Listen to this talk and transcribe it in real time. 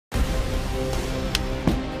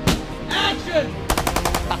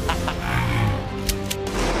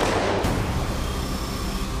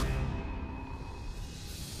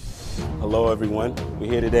Hello everyone, we're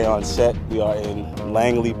here today on set. We are in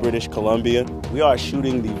Langley, British Columbia. We are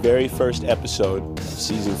shooting the very first episode of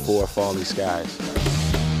season 4 Falling Skies.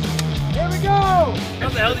 Here we go! How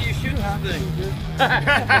the hell do you shoot this thing?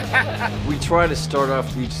 We try to start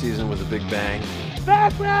off each season with a big bang.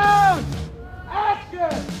 Background! Action!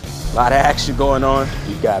 A lot of action going on.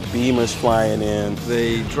 You've got beamers flying in.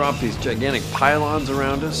 They drop these gigantic pylons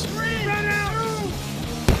around us.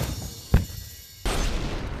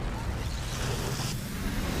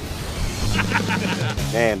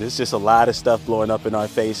 Man, there's just a lot of stuff blowing up in our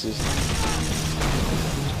faces.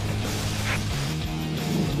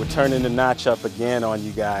 We're turning the notch up again on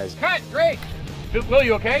you guys. Cut! Great! Will,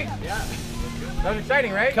 you okay? Yeah. That was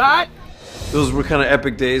exciting, right? Cut! Those were kind of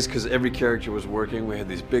epic days because every character was working. We had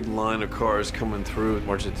these big line of cars coming through,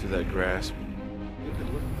 marching through that grass.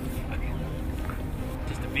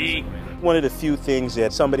 Just a bee. One of the few things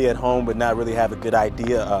that somebody at home would not really have a good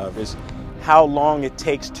idea of is how long it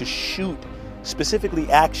takes to shoot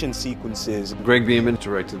specifically action sequences. Greg Beeman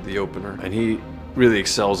directed the opener, and he really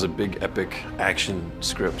excels at big epic action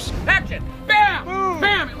scripts. Action! Bam! Boom.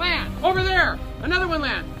 Bam! It lands! Over there! Another one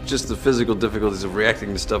lands! Just the physical difficulties of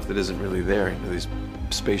reacting to stuff that isn't really there. You know, these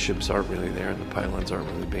spaceships aren't really there, and the pylons aren't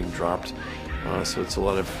really being dropped. So it's a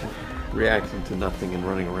lot of reacting to nothing and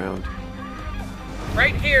running around.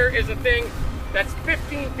 Right here is a thing that's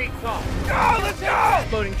 15 feet tall. Go! Let's go!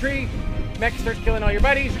 Exploding tree. Mech starts killing all your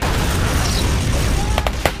buddies.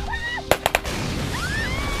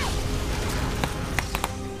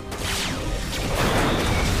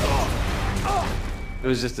 It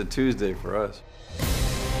was just a Tuesday for us.